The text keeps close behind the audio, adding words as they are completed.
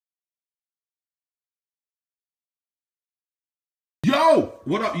Yo,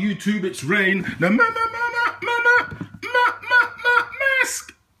 what up YouTube? It's Rain, the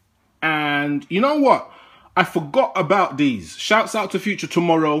mask. And you know what? I forgot about these. Shouts out to Future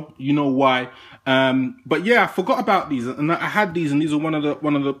Tomorrow. You know why? But yeah, I forgot about these, and I had these, and these are one of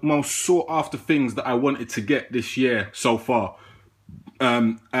the most sought after things that I wanted to get this year so far.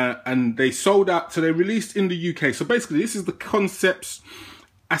 And they sold out, so they released in the UK. So basically, this is the Concepts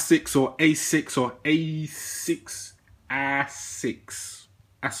Asics or A6 or A6 Asics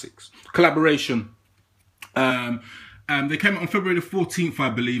collaboration. They came out on February the 14th, I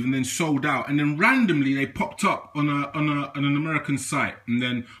believe, and then sold out. And then randomly they popped up on an American site, and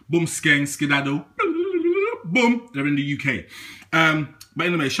then boom, skeng, skedaddle, boom, they're in the UK. But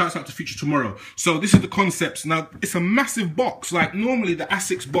anyway, shouts out to Future Tomorrow. So this is the Concepts. Now it's a massive box. Like normally the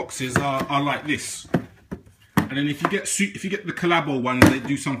Asics boxes are like this. And then if you get the collabo ones, they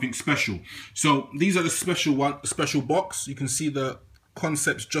do something special. So these are the special box. You can see the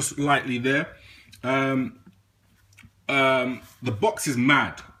Concepts just lightly there. The box is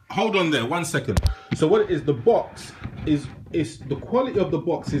mad. Hold on there, 1 second. So what it is, the box is the quality of the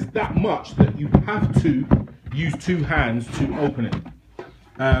box is that much that you have to use two hands to open it.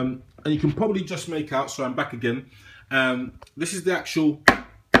 And you can probably just make out. So I'm back again. This is the actual.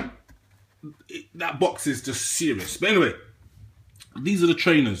 That box is just serious. But anyway, these are the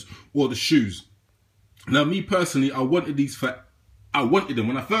trainers or the shoes. Now, me personally, I wanted them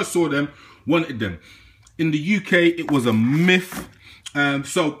when I first saw them. Wanted them. In the UK, it was a myth.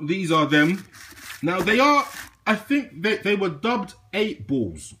 So these are them. Now they are. I think they were dubbed 8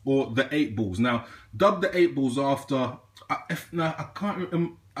 balls or the 8 balls. Now dubbed the 8 balls after. Now I can't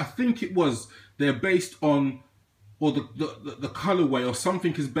remember. I think it was they're based on. Or the colorway or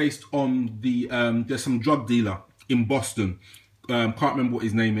something is based on the there's some drug dealer in Boston. Can't remember what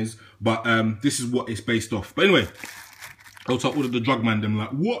his name is, but this is what it's based off. But anyway, I'll talk all of the drug man. Them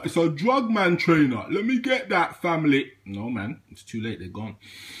like, what? It's a drug man trainer. Let me get that, family. No man, it's too late. They're gone.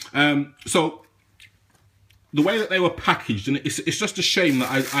 So the way that they were packaged, and it's just a shame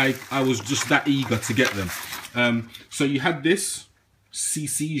that I was just that eager to get them. So you had this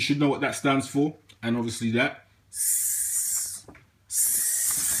CC. You should know what that stands for, and obviously that.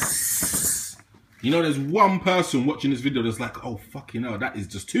 You know, there's one person watching this video that's like, oh fucking hell, that is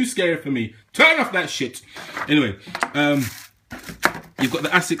just too scary for me. Turn off that shit. Anyway, you've got the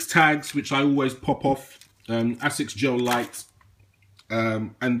Asics tags, which I always pop off. Asics gel light.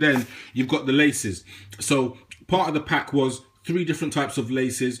 And then you've got the laces. So part of the pack was 3 different types of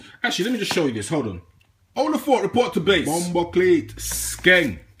laces. Actually, let me just show you this. Hold on. Olafort, report to base. Bomboclete,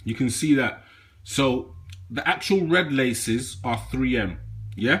 skeng. You can see that. So the actual red laces are 3M,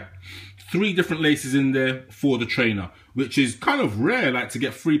 yeah? 3 different laces in there for the trainer, which is kind of rare, like to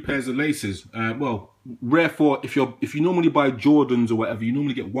get 3 pairs of laces. Well, rare for if you normally buy Jordans or whatever, you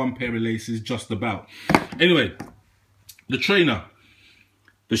normally get 1 pair of laces just about. Anyway, the trainer,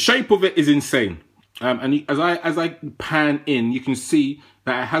 the shape of it is insane. And as I pan in, you can see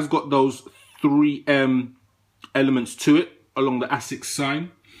that it has got those 3M elements to it along the Asics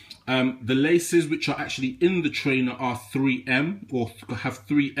sign. The laces which are actually in the trainer are 3M, or have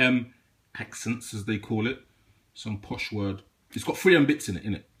 3M accents as they call it. Some posh word. It's got 3M bits in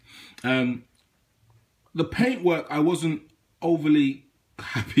it, The paintwork I wasn't overly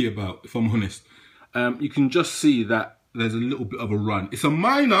happy about, if I'm honest. You can just see that there's a little bit of a run. It's a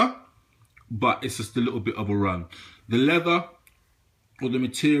minor, but it's just a little bit of a run. The leather or the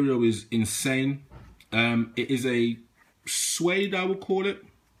material is insane. It is a suede, I would call it.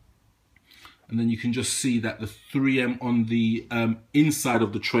 And then you can just see that the 3M on the inside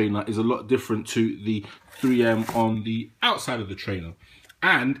of the trainer is a lot different to the 3M on the outside of the trainer.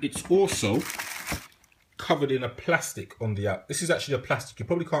 And it's also covered in a plastic on the out. This is actually a plastic. You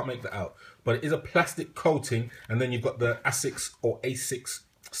probably can't make that out. But it is a plastic coating. And then you've got the Asics or A6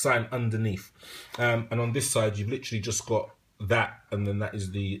 sign underneath. And on this side, you've literally just got that. And then that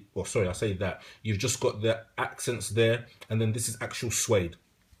is the... Or sorry, I say that. You've just got the accents there. And then this is actual suede.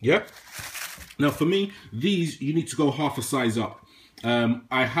 Yeah? Now for me, these, you need to go half a size up.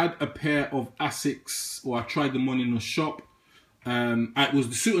 I had a pair of Asics, or I tried them on in the shop. It was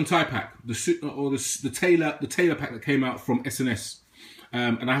the suit and tie pack, the tailor pack that came out from SNS,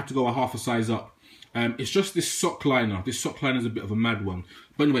 and I had to go a half a size up. It's just this sock liner. This sock liner is a bit of a mad one.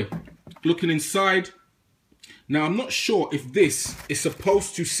 But anyway, looking inside. Now I'm not sure if this is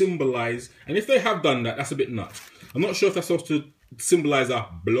supposed to symbolize, and if they have done that, that's a bit nuts. I'm not sure if that's supposed to symbolize a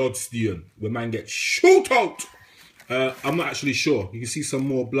blood stain where man gets shoot out. I'm not actually sure. You can see some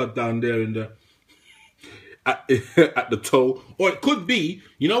more blood down there in the at the toe, or it could be,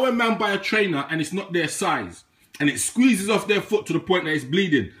 you know, when man buy a trainer and it's not their size, and it squeezes off their foot to the point that it's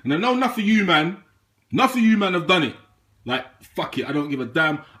bleeding. And I know enough of you, man. Enough of you, man, have done it. Like, fuck it, I don't give a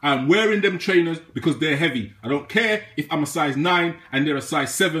damn. I'm wearing them trainers because they're heavy. I don't care if I'm a size 9 and they're a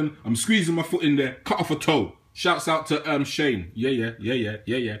size 7. I'm squeezing my foot in there, cut off a toe. Shouts out to Shane. Yeah.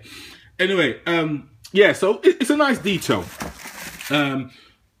 Anyway, yeah, so it's a nice detail. And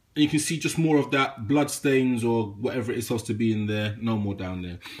you can see just more of that blood stains or whatever it is supposed to be in there. No more down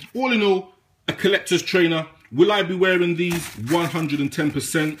there. All in all, a collector's trainer. Will I be wearing these?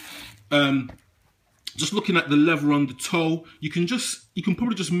 110%. Just looking at the leather on the toe, you can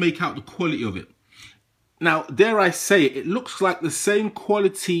probably just make out the quality of it. Now, dare I say it, it looks like the same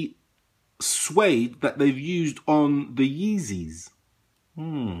quality suede that they've used on the Yeezys.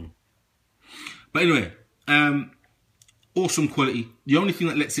 But anyway, awesome quality. The only thing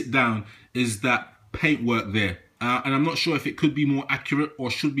that lets it down is that paintwork there. And I'm not sure if it could be more accurate or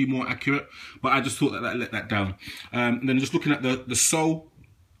should be more accurate, but I just thought that let that down. And then just looking at the sole,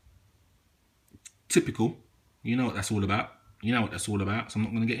 typical. You know what that's all about. You know what that's all about, so I'm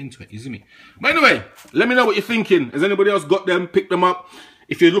not going to get into it, you see me? But anyway, let me know what you're thinking. Has anybody else got them? Pick them up.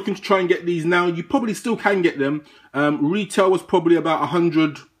 If you're looking to try and get these now, you probably still can get them. Retail was probably about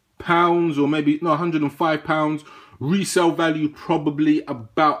 £100 or maybe, no, £105. Resale value probably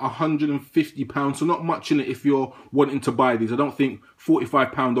about £150. So not much in it if you're wanting to buy these. I don't think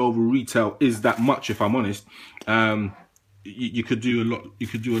 £45 over retail is that much, if I'm honest. You could do a lot. You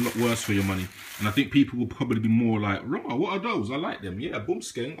could do a lot worse for your money, and I think people will probably be more like, "Raw, what are those? I like them. Yeah, boom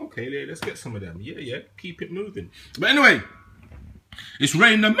skin. Okay, yeah, let's get some of them. Yeah, keep it moving." But anyway, it's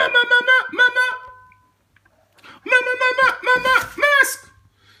Rain the mama mask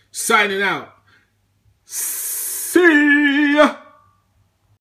signing out. See.